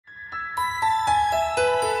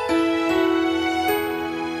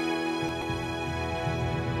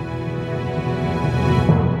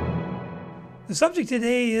The subject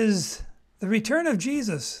today is the return of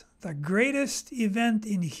Jesus, the greatest event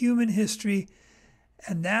in human history,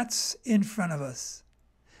 and that's in front of us.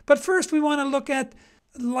 But first we want to look at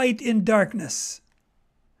light in darkness.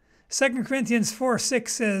 2 Corinthians 4:6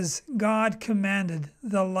 says, God commanded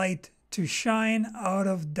the light to shine out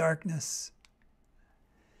of darkness.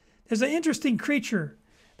 There's an interesting creature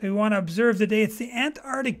that we want to observe today. It's the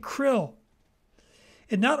Antarctic krill.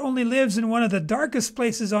 It not only lives in one of the darkest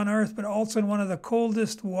places on Earth, but also in one of the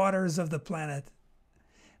coldest waters of the planet.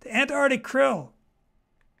 The Antarctic krill.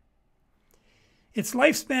 Its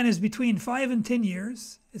lifespan is between 5 and 10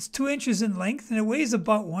 years. It's 2 inches in length and it weighs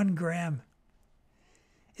about 1 gram.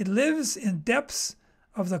 It lives in depths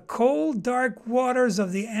of the cold, dark waters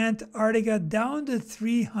of the Antarctica down to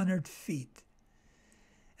 300 feet.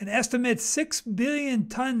 An estimated 6 billion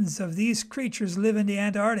tons of these creatures live in the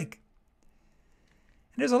Antarctic.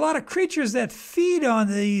 And there's a lot of creatures that feed on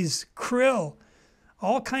these krill.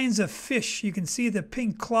 All kinds of fish. You can see the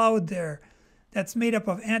pink cloud there. That's made up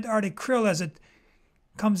of Antarctic krill as it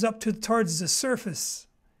comes up towards the surface.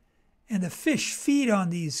 And the fish feed on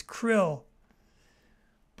these krill.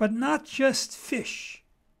 But not just fish.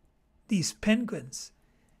 These penguins.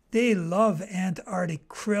 They love Antarctic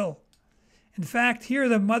krill. In fact, here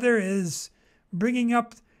the mother is bringing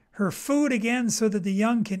up her food again so that the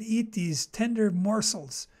young can eat these tender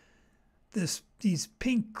morsels, these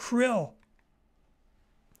pink krill.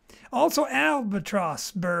 Also,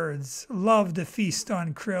 albatross birds love to feast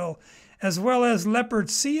on krill, as well as leopard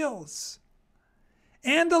seals.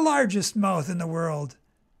 And the largest mouth in the world,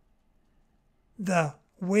 the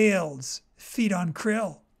whales, feed on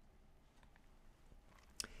krill.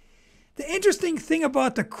 The interesting thing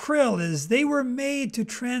about the krill is they were made to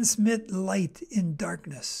transmit light in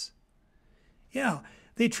darkness. Yeah,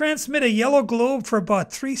 they transmit a yellow globe for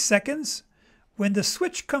about 3 seconds when the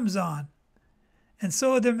switch comes on. And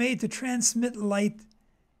so they're made to transmit light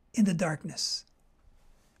in the darkness.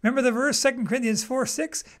 Remember the verse, 2 Corinthians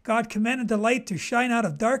 4:6? God commanded the light to shine out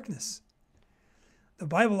of darkness. The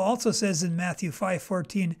Bible also says in Matthew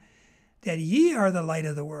 5:14 that ye are the light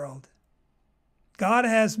of the world. God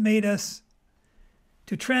has made us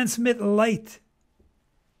to transmit light.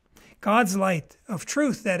 God's light of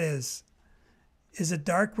truth, that is. Is it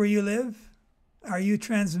dark where you live? Are you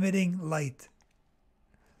transmitting light?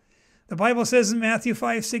 The Bible says in Matthew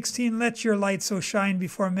 5:16, let your light so shine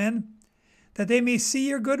before men, that they may see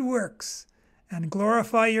your good works and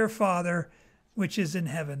glorify your Father which is in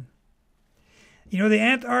heaven. You know, the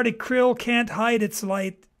Antarctic krill can't hide its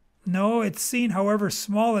light. No, it's seen however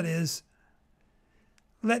small it is.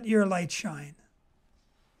 Let your light shine.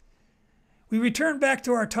 We return back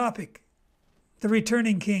to our topic, the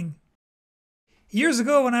returning king. Years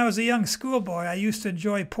ago when I was a young schoolboy, I used to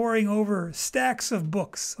enjoy poring over stacks of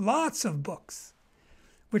books, lots of books,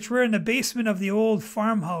 which were in the basement of the old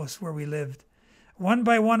farmhouse where we lived. One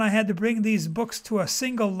by one I had to bring these books to a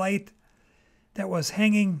single light that was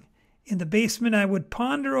hanging in the basement. I would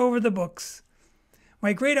ponder over the books.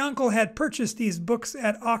 My great uncle had purchased these books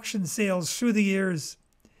at auction sales through the years.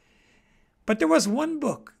 But there was one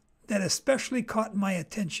book that especially caught my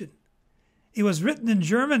attention. It was written in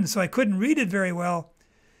German, so I couldn't read it very well.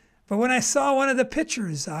 But when I saw one of the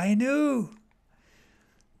pictures, I knew.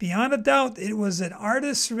 Beyond a doubt, it was an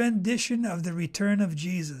artist's rendition of the return of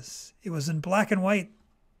Jesus. It was in black and white.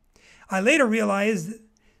 I later realized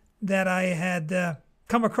that I had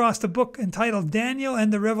come across a book entitled Daniel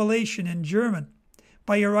and the Revelation in German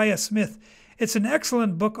by Uriah Smith. It's an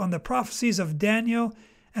excellent book on the prophecies of Daniel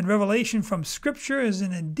and Revelation from Scriptures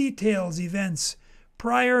and it details events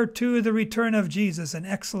prior to the return of Jesus. An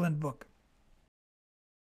excellent book.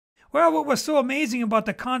 Well, what was so amazing about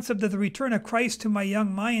the concept of the return of Christ to my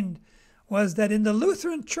young mind was that in the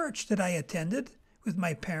Lutheran church that I attended with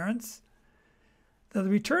my parents, the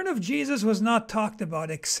return of Jesus was not talked about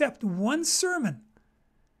except one sermon.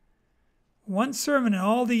 One sermon in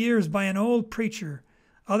all the years by an old preacher.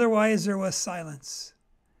 Otherwise, there was silence.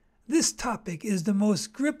 This topic is the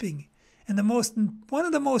most gripping and one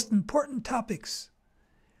of the most important topics.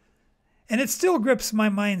 And it still grips my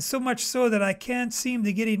mind, so much so that I can't seem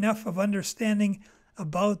to get enough of understanding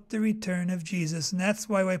about the return of Jesus. And that's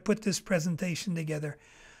why I put this presentation together.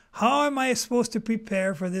 How am I supposed to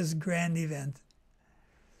prepare for this grand event?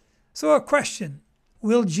 So a question,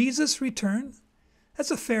 will Jesus return?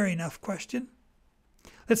 That's a fair enough question.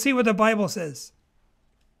 Let's see what the Bible says.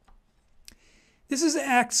 This is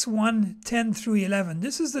Acts 1:10 through 11.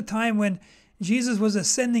 This is the time when Jesus was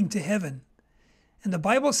ascending to heaven. And the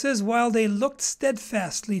Bible says, while they looked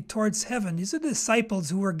steadfastly towards heaven, these are the disciples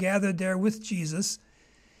who were gathered there with Jesus,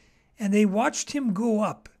 and they watched him go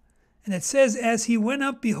up, And it says, as he went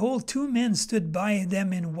up, behold, two men stood by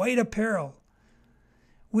them in white apparel,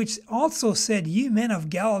 which also said, Ye men of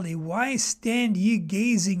Galilee, why stand ye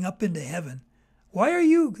gazing up into heaven? Why are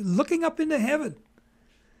you looking up into heaven?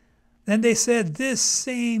 Then they said, This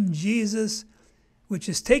same Jesus, which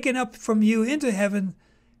is taken up from you into heaven,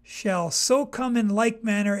 shall so come in like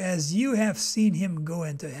manner as you have seen him go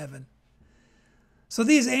into heaven. So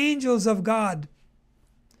these angels of God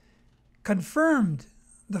confirmed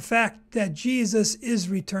the fact that Jesus is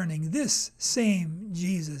returning. This same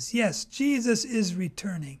Jesus. Yes, Jesus is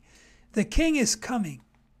returning. The King is coming.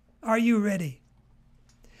 Are you ready?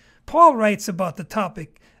 Paul writes about the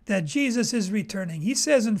topic that Jesus is returning. He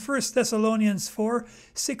says in 1 Thessalonians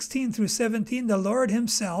 4:16 through 17, the Lord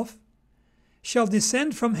himself shall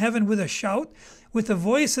descend from heaven with a shout, with the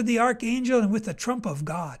voice of the archangel, and with the trump of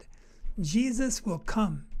God. Jesus will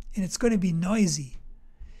come, and it's going to be noisy.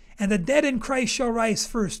 And the dead in Christ shall rise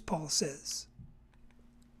first, Paul says.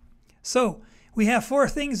 So, we have four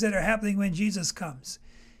things that are happening when Jesus comes.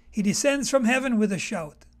 He descends from heaven with a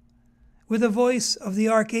shout, with the voice of the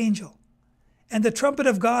archangel, and the trumpet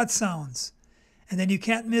of God sounds. And then you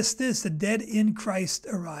can't miss this, the dead in Christ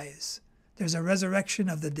arise. There's a resurrection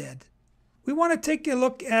of the dead. We want to take a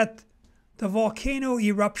look at the volcano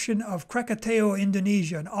eruption of Krakatau,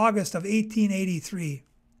 Indonesia in August of 1883.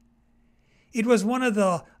 It was one of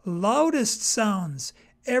the loudest sounds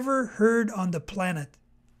ever heard on the planet.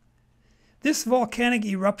 This volcanic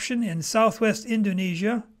eruption in southwest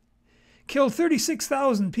Indonesia killed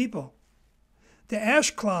 36,000 people. The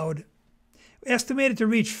ash cloud, estimated to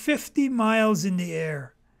reach 50 miles in the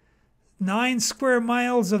air. 9 square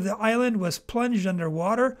miles of the island was plunged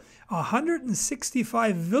underwater.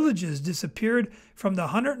 165 villages disappeared from the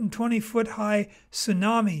 120-foot-high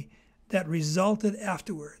tsunami that resulted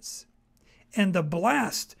afterwards. And the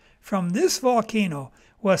blast from this volcano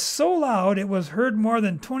was so loud it was heard more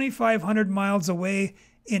than 2,500 miles away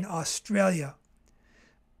in Australia.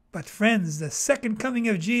 But friends, the second coming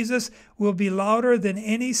of Jesus will be louder than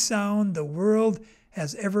any sound the world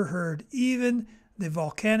has ever heard, even the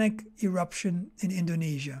volcanic eruption in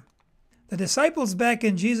Indonesia. The disciples back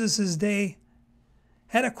in Jesus' day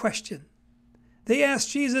had a question. They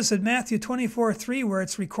asked Jesus in Matthew 24:3, where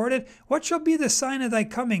it's recorded, What shall be the sign of thy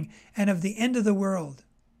coming and of the end of the world?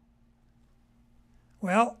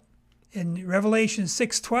 Well, in Revelation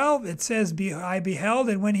 6:12, it says, I beheld,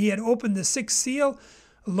 and when he had opened the sixth seal,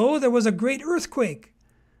 lo, there was a great earthquake.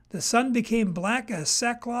 The sun became black as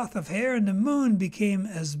sackcloth of hair, and the moon became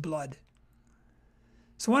as blood.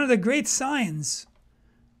 So one of the great signs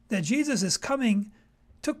that Jesus is coming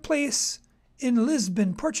took place in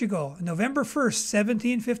Lisbon, Portugal. November 1st,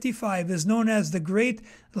 1755 is known as the Great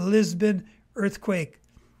Lisbon Earthquake.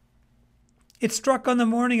 It struck on the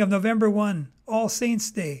morning of November 1, All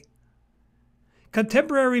Saints' Day.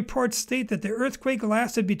 Contemporary reports state that the earthquake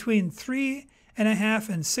lasted between 3.5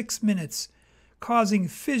 and 6 minutes, causing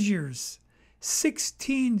fissures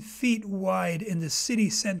 16 feet wide in the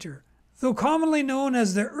city center. Though commonly known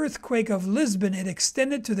as the earthquake of Lisbon, it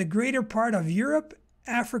extended to the greater part of Europe,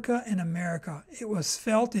 Africa, and America. It was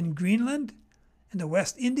felt in Greenland, in the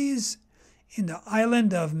West Indies, in the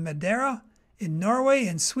island of Madeira, in Norway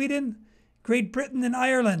and Sweden, Great Britain and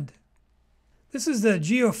Ireland. This is the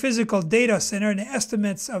Geophysical Data Center and the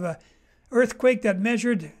estimates of an earthquake that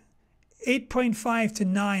measured 8.5 to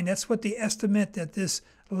 9. That's what the estimate that this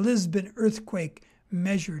Lisbon earthquake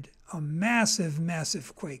measured. A massive,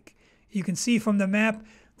 massive quake. You can see from the map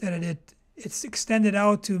that it's extended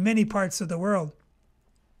out to many parts of the world.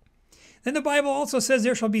 Then the Bible also says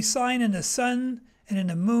there shall be sign in the sun and in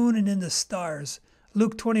the moon and in the stars.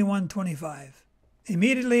 Luke 21:25.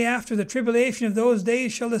 Immediately after the tribulation of those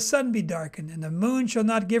days shall the sun be darkened, and the moon shall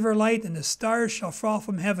not give her light, and the stars shall fall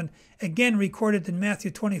from heaven. Again recorded in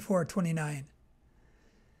Matthew 24:29.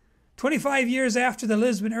 25 years after the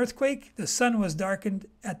Lisbon earthquake, the sun was darkened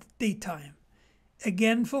at the daytime.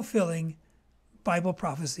 Again fulfilling Bible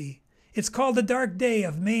prophecy. It's called the Dark Day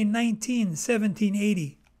of May 19,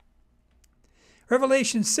 1780.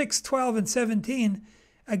 Revelation 6:12 and 17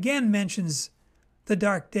 again mentions the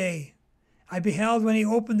dark day. I beheld when he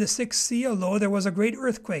opened the sixth seal, lo, there was a great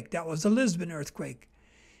earthquake. That was the Lisbon earthquake.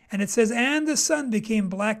 And it says, and the sun became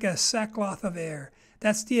black as sackcloth of hair.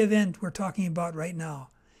 That's the event we're talking about right now.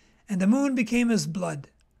 And the moon became as blood.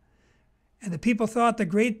 And the people thought the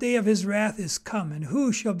great day of his wrath is come, and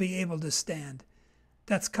who shall be able to stand?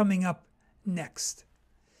 That's coming up next.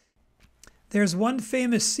 There's one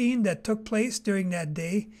famous scene that took place during that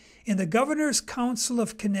day in the Governor's Council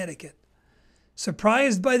of Connecticut.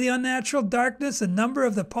 Surprised by the unnatural darkness, a number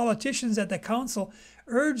of the politicians at the council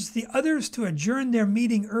urged the others to adjourn their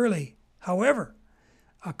meeting early. However,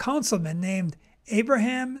 a councilman named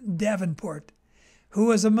Abraham Davenport, who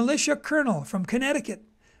was a militia colonel from Connecticut,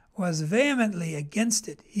 was vehemently against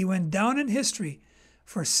it. He went down in history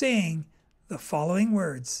for saying the following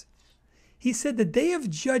words. He said, "The day of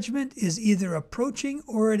judgment is either approaching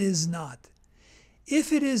or it is not.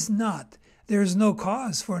 If it is not, there is no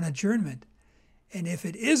cause for an adjournment. And if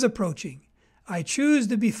it is approaching, I choose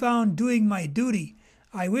to be found doing my duty.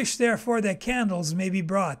 I wish, therefore, that candles may be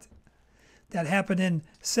brought." That happened in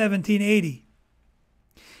 1780.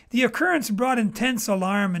 The occurrence brought intense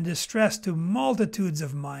alarm and distress to multitudes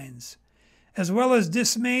of minds, as well as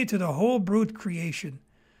dismay to the whole brute creation.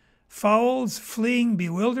 Fowls fleeing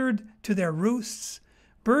bewildered to their roosts,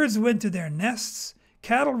 birds went to their nests,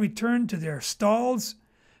 cattle returned to their stalls,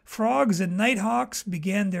 frogs and nighthawks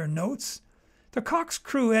began their notes, the cocks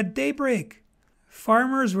crew at daybreak.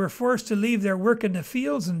 Farmers were forced to leave their work in the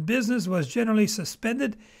fields and business was generally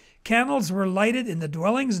suspended. Candles were lighted in the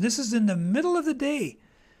dwellings. This is in the middle of the day.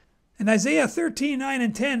 In Isaiah 13:9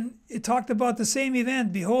 and 10, it talked about the same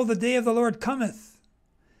event. "Behold, the day of the Lord cometh.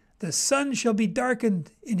 The sun shall be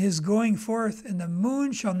darkened in his going forth, and the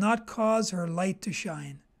moon shall not cause her light to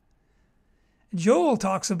shine." Joel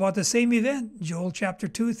talks about the same event. Joel chapter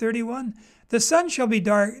 2:31. "The sun shall be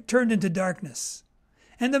turned into darkness,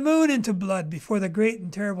 and the moon into blood before the great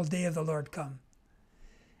and terrible day of the Lord come."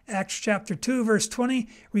 Acts chapter 2, verse 20,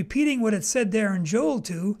 repeating what it said there in Joel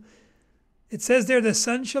 2, it says there, "The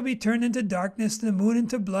sun shall be turned into darkness, and the moon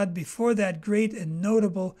into blood, before that great and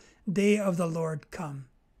notable day of the Lord come."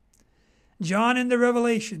 John in the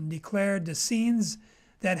Revelation declared the scenes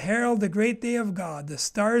that herald the great day of God. The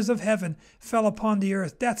stars of heaven fell upon the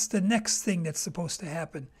earth. That's the next thing that's supposed to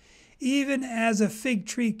happen. Even as a fig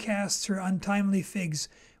tree casts her untimely figs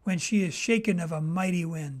when she is shaken of a mighty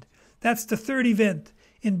wind. That's the third event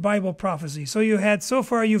in Bible prophecy. So you've had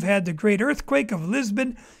the great earthquake of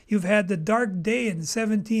Lisbon, you've had the dark day in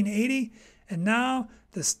 1780, and now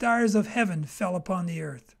the stars of heaven fell upon the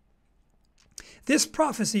earth. This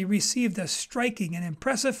prophecy received a striking and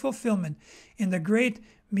impressive fulfillment in the great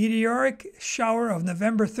meteoric shower of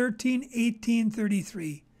November 13,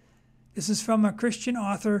 1833. This is from a Christian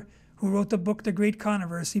author who wrote the book The Great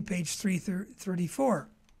Controversy, page 334.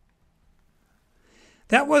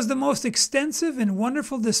 That was the most extensive and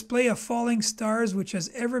wonderful display of falling stars which has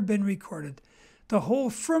ever been recorded. The whole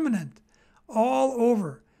firmament, all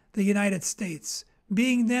over the United States,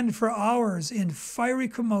 being then for hours in fiery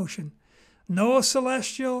commotion. No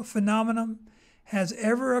celestial phenomenon has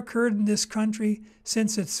ever occurred in this country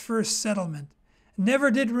since its first settlement.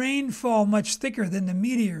 Never did rain fall much thicker than the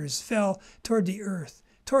meteors fell toward the earth,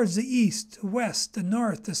 towards the east, the west, the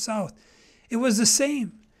north, the south. It was the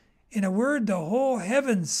same. In a word, the whole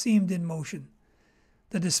heavens seemed in motion.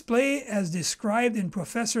 The display, as described in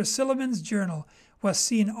Professor Silliman's journal, was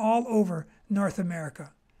seen all over North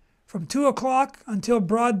America, from 2 o'clock until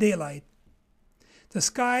broad daylight. The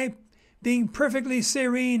sky being perfectly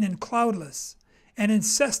serene and cloudless, an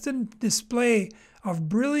incessant display of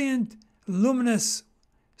brilliant, luminous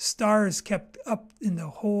stars kept up in the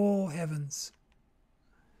whole heavens.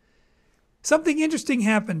 Something interesting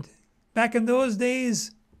happened. Back in those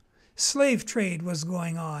days, slave trade was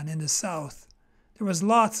going on in the South. There was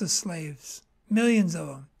lots of slaves, millions of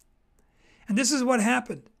them. And this is what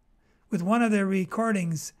happened with one of their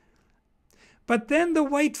recordings. But then the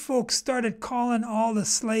white folks started calling all the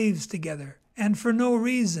slaves together, and for no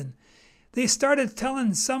reason. They started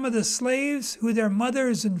telling some of the slaves who their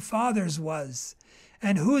mothers and fathers was,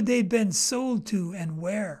 and who they'd been sold to and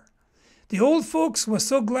where. The old folks was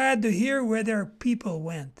so glad to hear where their people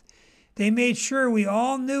went. They made sure we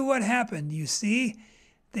all knew what happened, you see.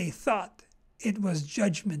 They thought it was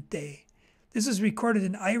Judgment Day. This is recorded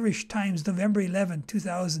in Irish Times, November 11,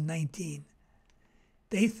 2019.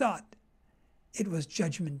 They thought it was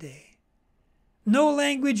Judgment Day. No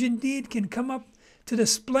language indeed can come up to the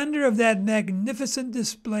splendor of that magnificent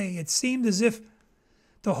display. It seemed as if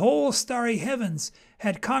the whole starry heavens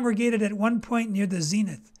had congregated at one point near the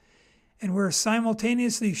zenith, and were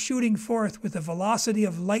simultaneously shooting forth with the velocity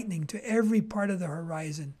of lightning to every part of the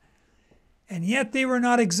horizon. And yet they were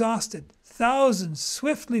not exhausted. Thousands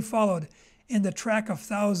swiftly followed in the track of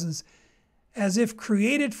thousands, as if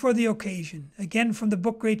created for the occasion. Again from the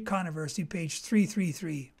book Great Controversy, page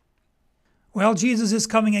 333. Well, Jesus is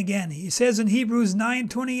coming again. He says in Hebrews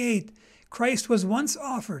 9:28, Christ was once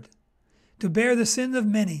offered to bear the sin of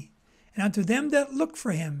many, and unto them that look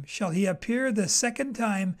for him shall he appear the second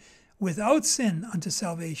time without sin unto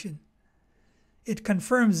salvation. It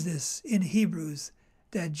confirms this in Hebrews,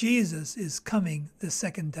 that Jesus is coming the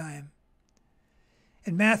second time.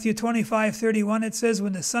 In Matthew 25:31 it says,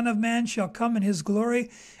 when the Son of Man shall come in his glory,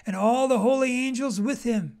 and all the holy angels with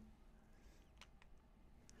him.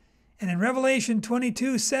 And in Revelation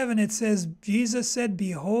 22:7 it says, Jesus said,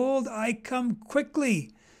 behold, I come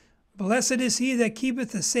quickly. Blessed is he that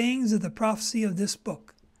keepeth the sayings of the prophecy of this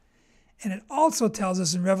book. And it also tells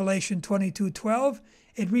us in Revelation 22:12,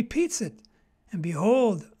 it repeats it. And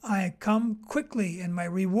behold, I come quickly, and my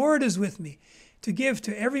reward is with me, to give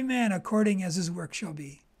to every man according as his work shall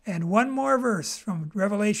be. And one more verse from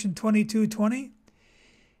Revelation 22:20.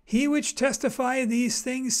 He which testifieth these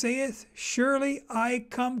things saith, surely I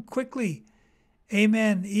come quickly.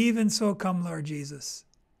 Amen. Even so come, Lord Jesus.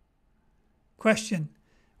 Question,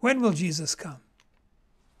 when will Jesus come?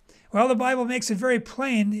 Well, the Bible makes it very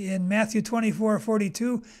plain in Matthew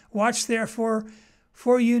 24:42. Watch therefore,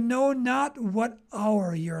 for you know not what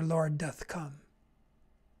hour your Lord doth come.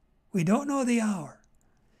 We don't know the hour.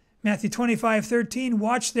 Matthew 25:13.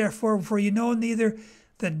 Watch therefore, for you know neither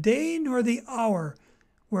the day nor the hour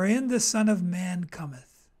wherein the Son of Man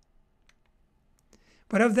cometh.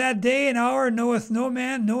 But of that day and hour knoweth no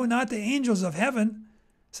man, no, not the angels of heaven.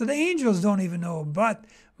 So the angels don't even know, but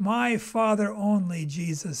my Father only,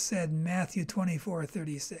 Jesus said in Matthew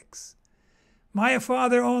 24:36. My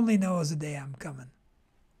Father only knows the day I'm coming.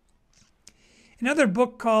 Another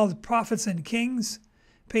book called Prophets and Kings,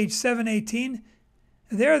 page 718,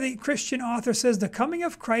 there the Christian author says the coming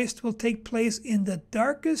of Christ will take place in the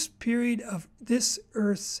darkest period of this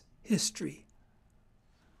earth's history.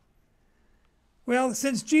 Well,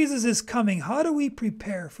 since Jesus is coming, how do we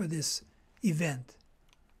prepare for this event?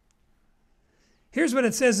 Here's what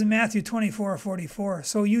it says in Matthew 24:44.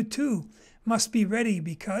 So you too must be ready,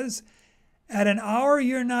 because at an hour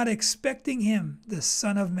you're not expecting him, the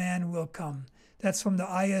Son of Man will come. That's from the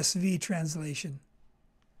ISV translation.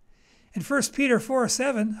 In 1 Peter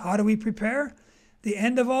 4:7, how do we prepare? The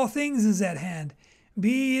end of all things is at hand.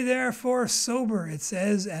 Be ye therefore sober, it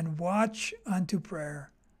says, and watch unto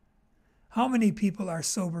prayer. How many people are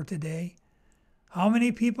sober today? How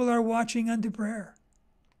many people are watching unto prayer?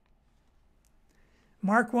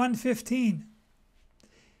 Mark 1:15,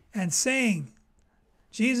 and saying,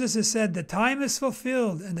 Jesus has said, the time is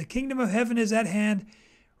fulfilled, and the kingdom of heaven is at hand.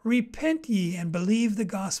 Repent ye and believe the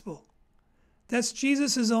gospel. That's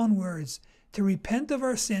Jesus' own words, to repent of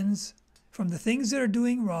our sins from the things that are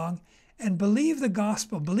doing wrong and believe the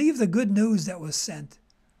gospel, believe the good news that was sent.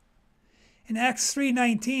 In Acts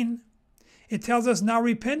 3:19, it tells us, now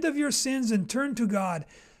repent of your sins and turn to God,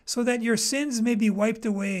 so that your sins may be wiped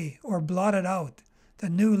away or blotted out, the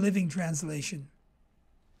New Living Translation.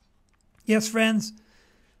 Yes, friends,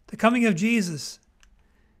 the coming of Jesus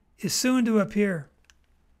is soon to appear,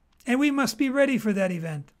 and we must be ready for that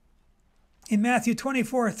event. In Matthew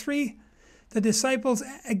 24:3, the disciples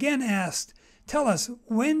again asked, tell us,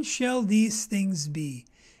 when shall these things be?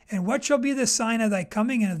 And what shall be the sign of thy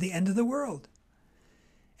coming and of the end of the world?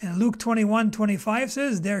 And Luke 21:25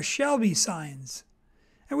 says, there shall be signs.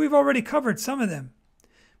 And we've already covered some of them,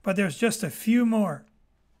 but there's just a few more.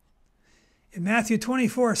 In Matthew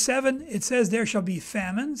 24:7, it says, there shall be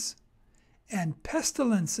famines and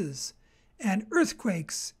pestilences and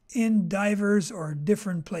earthquakes in divers or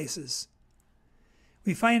different places.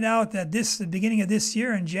 We find out that the beginning of this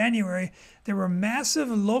year, in January, there were massive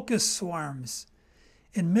locust swarms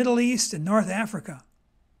in Middle East and North Africa.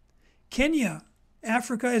 Kenya,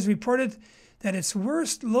 Africa, has reported that its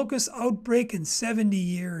worst locust outbreak in 70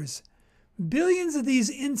 years. Billions of these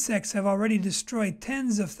insects have already destroyed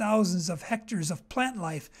tens of thousands of hectares of plant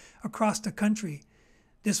life across the country.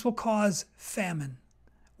 This will cause famine,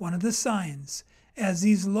 one of the signs, as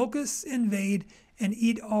these locusts invade and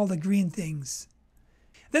eat all the green things.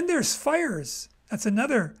 Then there's fires. That's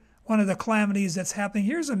another one of the calamities that's happening.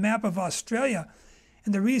 Here's a map of Australia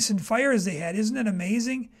and the recent fires they had. Isn't it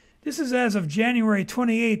amazing? This is as of January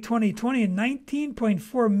 28, 2020, and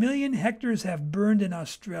 19.4 million hectares have burned in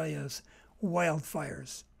Australia's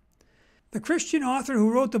wildfires. The Christian author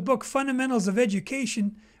who wrote the book Fundamentals of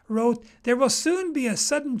Education wrote, there will soon be a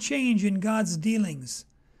sudden change in God's dealings.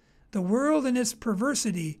 The world in its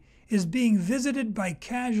perversity is being visited by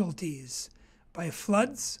casualties, by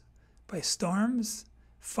floods, by storms,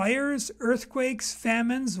 fires, earthquakes,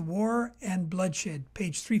 famines, war, and bloodshed.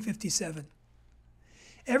 Page 357.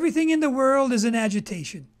 Everything in the world is in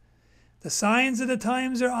agitation. The signs of the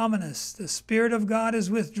times are ominous. The Spirit of God is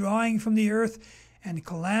withdrawing from the earth, and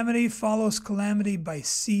calamity follows calamity by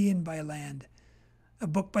sea and by land. A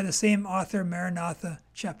book by the same author, Maranatha,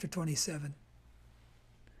 chapter 27.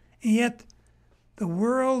 And yet, the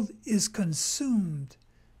world is consumed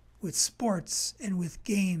with sports and with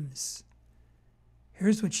games.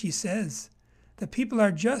 Here's what she says. The people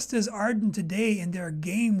are just as ardent today in their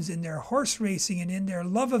games, in their horse racing, and in their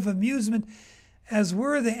love of amusement as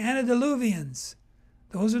were the antediluvians.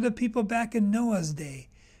 Those are the people back in Noah's day,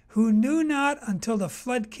 who knew not until the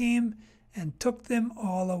flood came and took them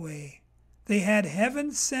all away. They had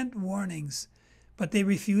heaven-sent warnings, but they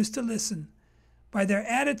refused to listen. By their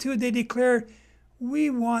attitude they declared, "We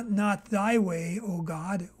want not thy way, O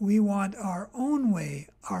God. We want our own way,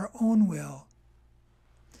 our own will."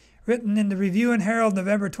 Written in the Review and Herald,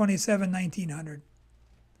 November 27, 1900.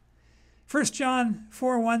 1 John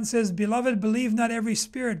 4:1 says, "Beloved, believe not every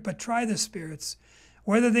spirit, but try the spirits,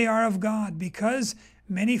 whether they are of God, because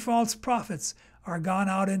many false prophets are gone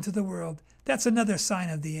out into the world." That's another sign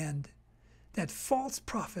of the end, that false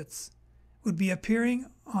prophets would be appearing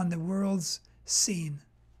on the world's scene.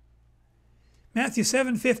 Matthew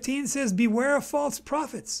 7:15 says, "Beware of false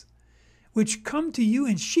prophets, which come to you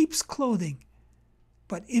in sheep's clothing,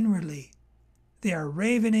 but inwardly they are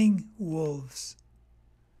ravening wolves."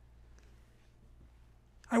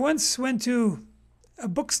 I once went to a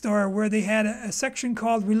bookstore where they had a section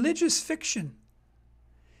called Religious Fiction.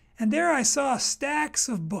 And there I saw stacks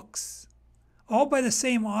of books, all by the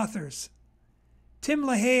same authors. Tim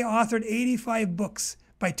LaHaye authored 85 books.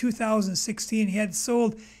 By 2016, he had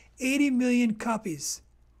sold 80 million copies.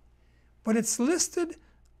 But it's listed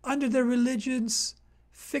under the religious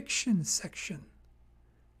fiction section.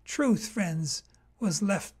 Truth, friends, was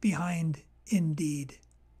left behind indeed.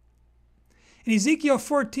 In Ezekiel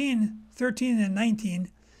 14:13 and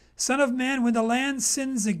 19, "Son of man, when the land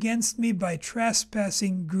sins against me by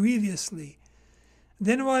trespassing grievously,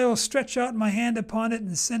 then I will stretch out my hand upon it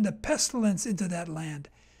and send a pestilence into that land,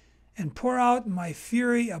 and pour out my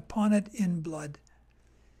fury upon it in blood."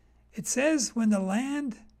 It says when the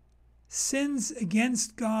land sins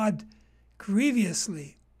against God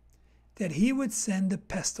grievously, that he would send a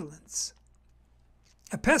pestilence.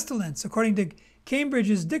 A pestilence, according to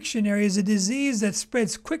Cambridge's dictionary, is a disease that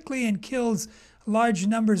spreads quickly and kills large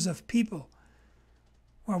numbers of people.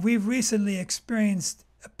 Well, we've recently experienced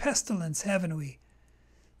a pestilence, haven't we?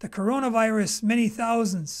 The coronavirus, many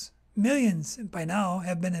thousands, millions by now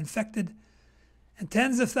have been infected, and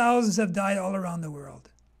tens of thousands have died all around the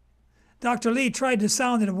world. Dr. Lee tried to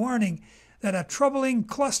sound a warning that a troubling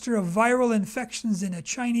cluster of viral infections in a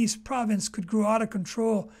Chinese province could grow out of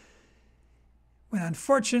control, when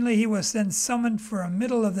unfortunately he was then summoned for a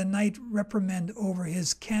middle-of-the-night reprimand over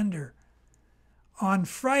his candor. On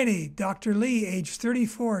Friday, Dr. Lee, aged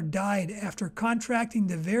 34, died after contracting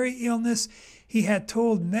the very illness he had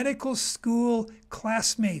told medical school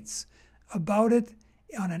classmates about it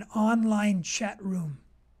on an online chat room,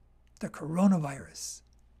 the coronavirus.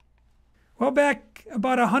 Well, back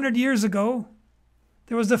about 100 years ago,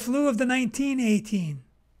 there was the flu of the 1918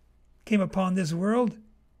 came upon this world.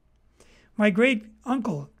 My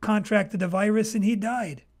great-uncle contracted the virus and he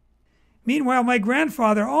died. Meanwhile, my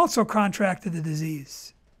grandfather also contracted the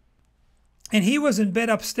disease. And he was in bed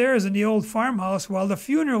upstairs in the old farmhouse while the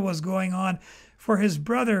funeral was going on for his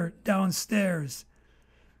brother downstairs.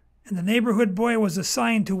 And the neighborhood boy was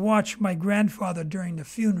assigned to watch my grandfather during the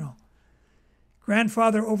funeral.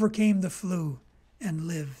 Grandfather overcame the flu and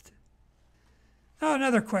lived. Now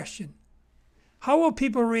another question. How will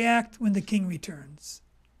people react when the king returns?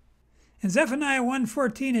 In Zephaniah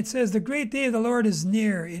 1:14 it says, "The great day of the Lord is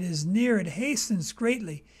near. It is near. It hastens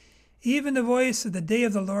greatly. Even the voice of the day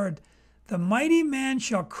of the Lord. The mighty man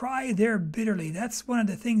shall cry there bitterly." That's one of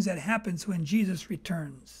the things that happens when Jesus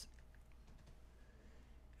returns.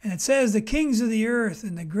 And it says, "The kings of the earth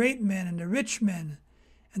and the great men and the rich men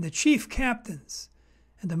and the chief captains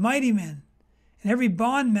and the mighty men and every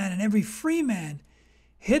bondman and every free man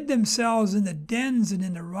hid themselves in the dens and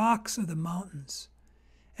in the rocks of the mountains,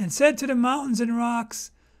 and said to the mountains and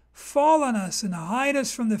rocks, Fall on us and hide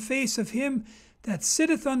us from the face of him that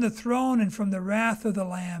sitteth on the throne and from the wrath of the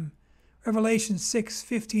Lamb." Revelation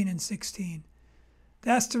 6:15 and 16.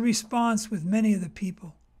 That's the response with many of the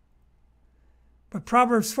people. But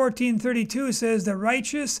Proverbs 14:32 says, "The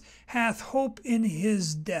righteous hath hope in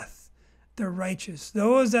his death." The righteous,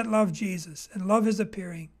 those that love Jesus and love his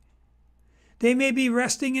appearing. They may be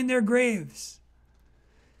resting in their graves.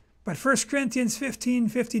 But 1 Corinthians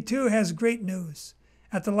 15:52 has great news.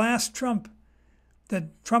 At the last trump, the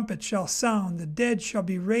trumpet shall sound, the dead shall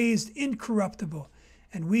be raised incorruptible,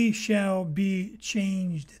 and we shall be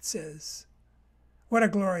changed, it says. What a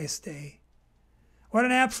glorious day. What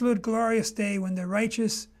an absolute glorious day when the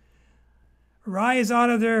righteous rise out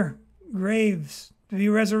of their graves to be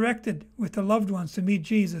resurrected with the loved ones to meet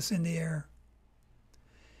Jesus in the air.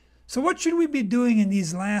 So what should we be doing in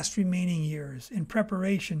these last remaining years in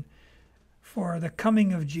preparation for the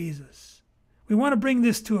coming of Jesus? we want to bring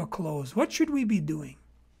this to a close. What should we be doing?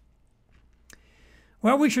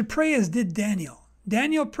 Well, we should pray as did Daniel.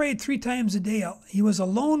 Daniel prayed 3 times a day. He was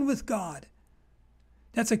alone with God.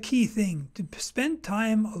 That's a key thing, to spend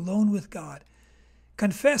time alone with God.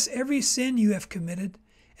 Confess every sin you have committed,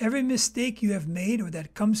 every mistake you have made or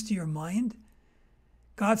that comes to your mind.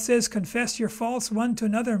 God says, confess your faults one to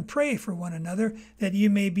another and pray for one another that you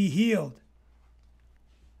may be healed.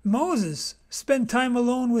 Moses spent time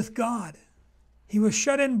alone with God. He was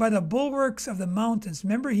shut in by the bulwarks of the mountains.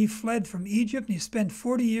 Remember, he fled from Egypt and he spent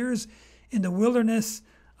 40 years in the wilderness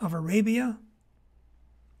of Arabia.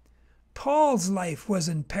 Paul's life was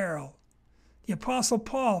in peril. The Apostle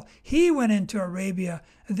Paul, he went into Arabia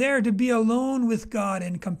there to be alone with God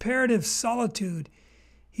in comparative solitude.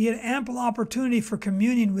 He had ample opportunity for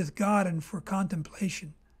communion with God and for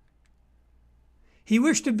contemplation. He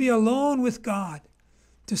wished to be alone with God,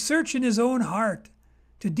 to search in his own heart,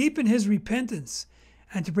 to deepen his repentance,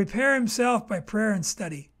 and to prepare himself by prayer and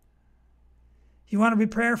study. You want to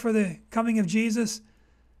prepare for the coming of Jesus?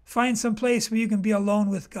 Find some place where you can be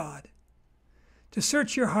alone with God, to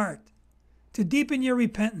search your heart, to deepen your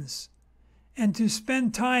repentance, and to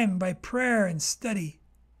spend time by prayer and study.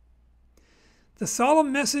 The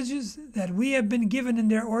solemn messages that we have been given in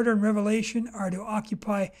their order and revelation are to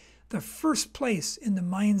occupy the first place in the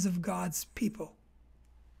minds of God's people.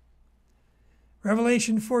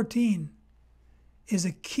 Revelation 14 is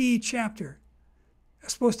a key chapter.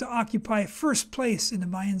 It's supposed to occupy first place in the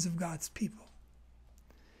minds of God's people.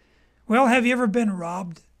 Well, have you ever been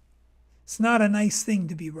robbed? It's not a nice thing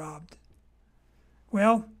to be robbed.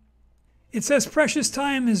 Well, it says precious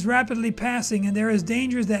time is rapidly passing, and there is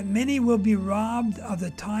danger that many will be robbed of the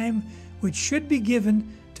time which should be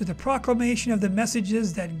given to the proclamation of the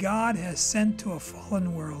messages that God has sent to a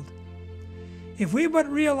fallen world. If we but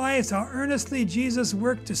realize how earnestly Jesus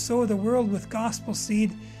worked to sow the world with gospel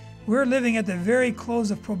seed, we're living at the very close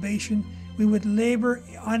of probation, we would labor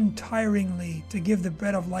untiringly to give the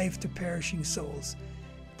bread of life to perishing souls.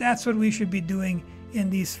 That's what we should be doing in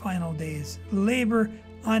these final days. Labor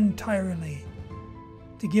untiringly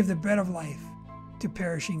to give the bread of life to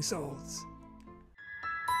perishing souls.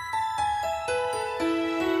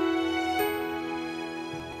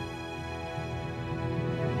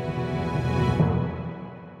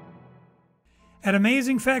 At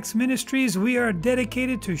Amazing Facts Ministries, we are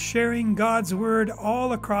dedicated to sharing God's Word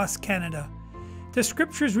all across Canada. The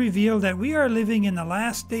Scriptures reveal that we are living in the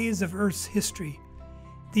last days of Earth's history.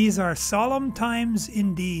 These are solemn times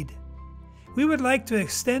indeed. We would like to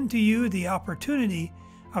extend to you the opportunity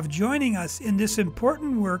of joining us in this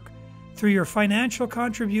important work through your financial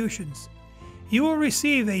contributions. You will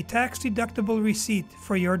receive a tax-deductible receipt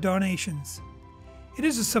for your donations. It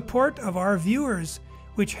is the support of our viewers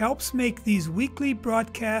which helps make these weekly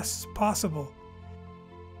broadcasts possible.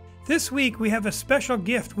 This week we have a special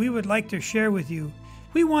gift we would like to share with you.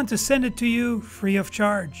 We want to send it to you free of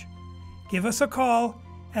charge. Give us a call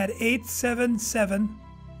at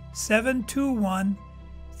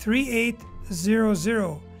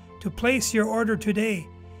 877-721-3800 to place your order today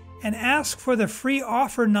and ask for the free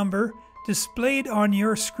offer number displayed on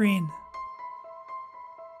your screen.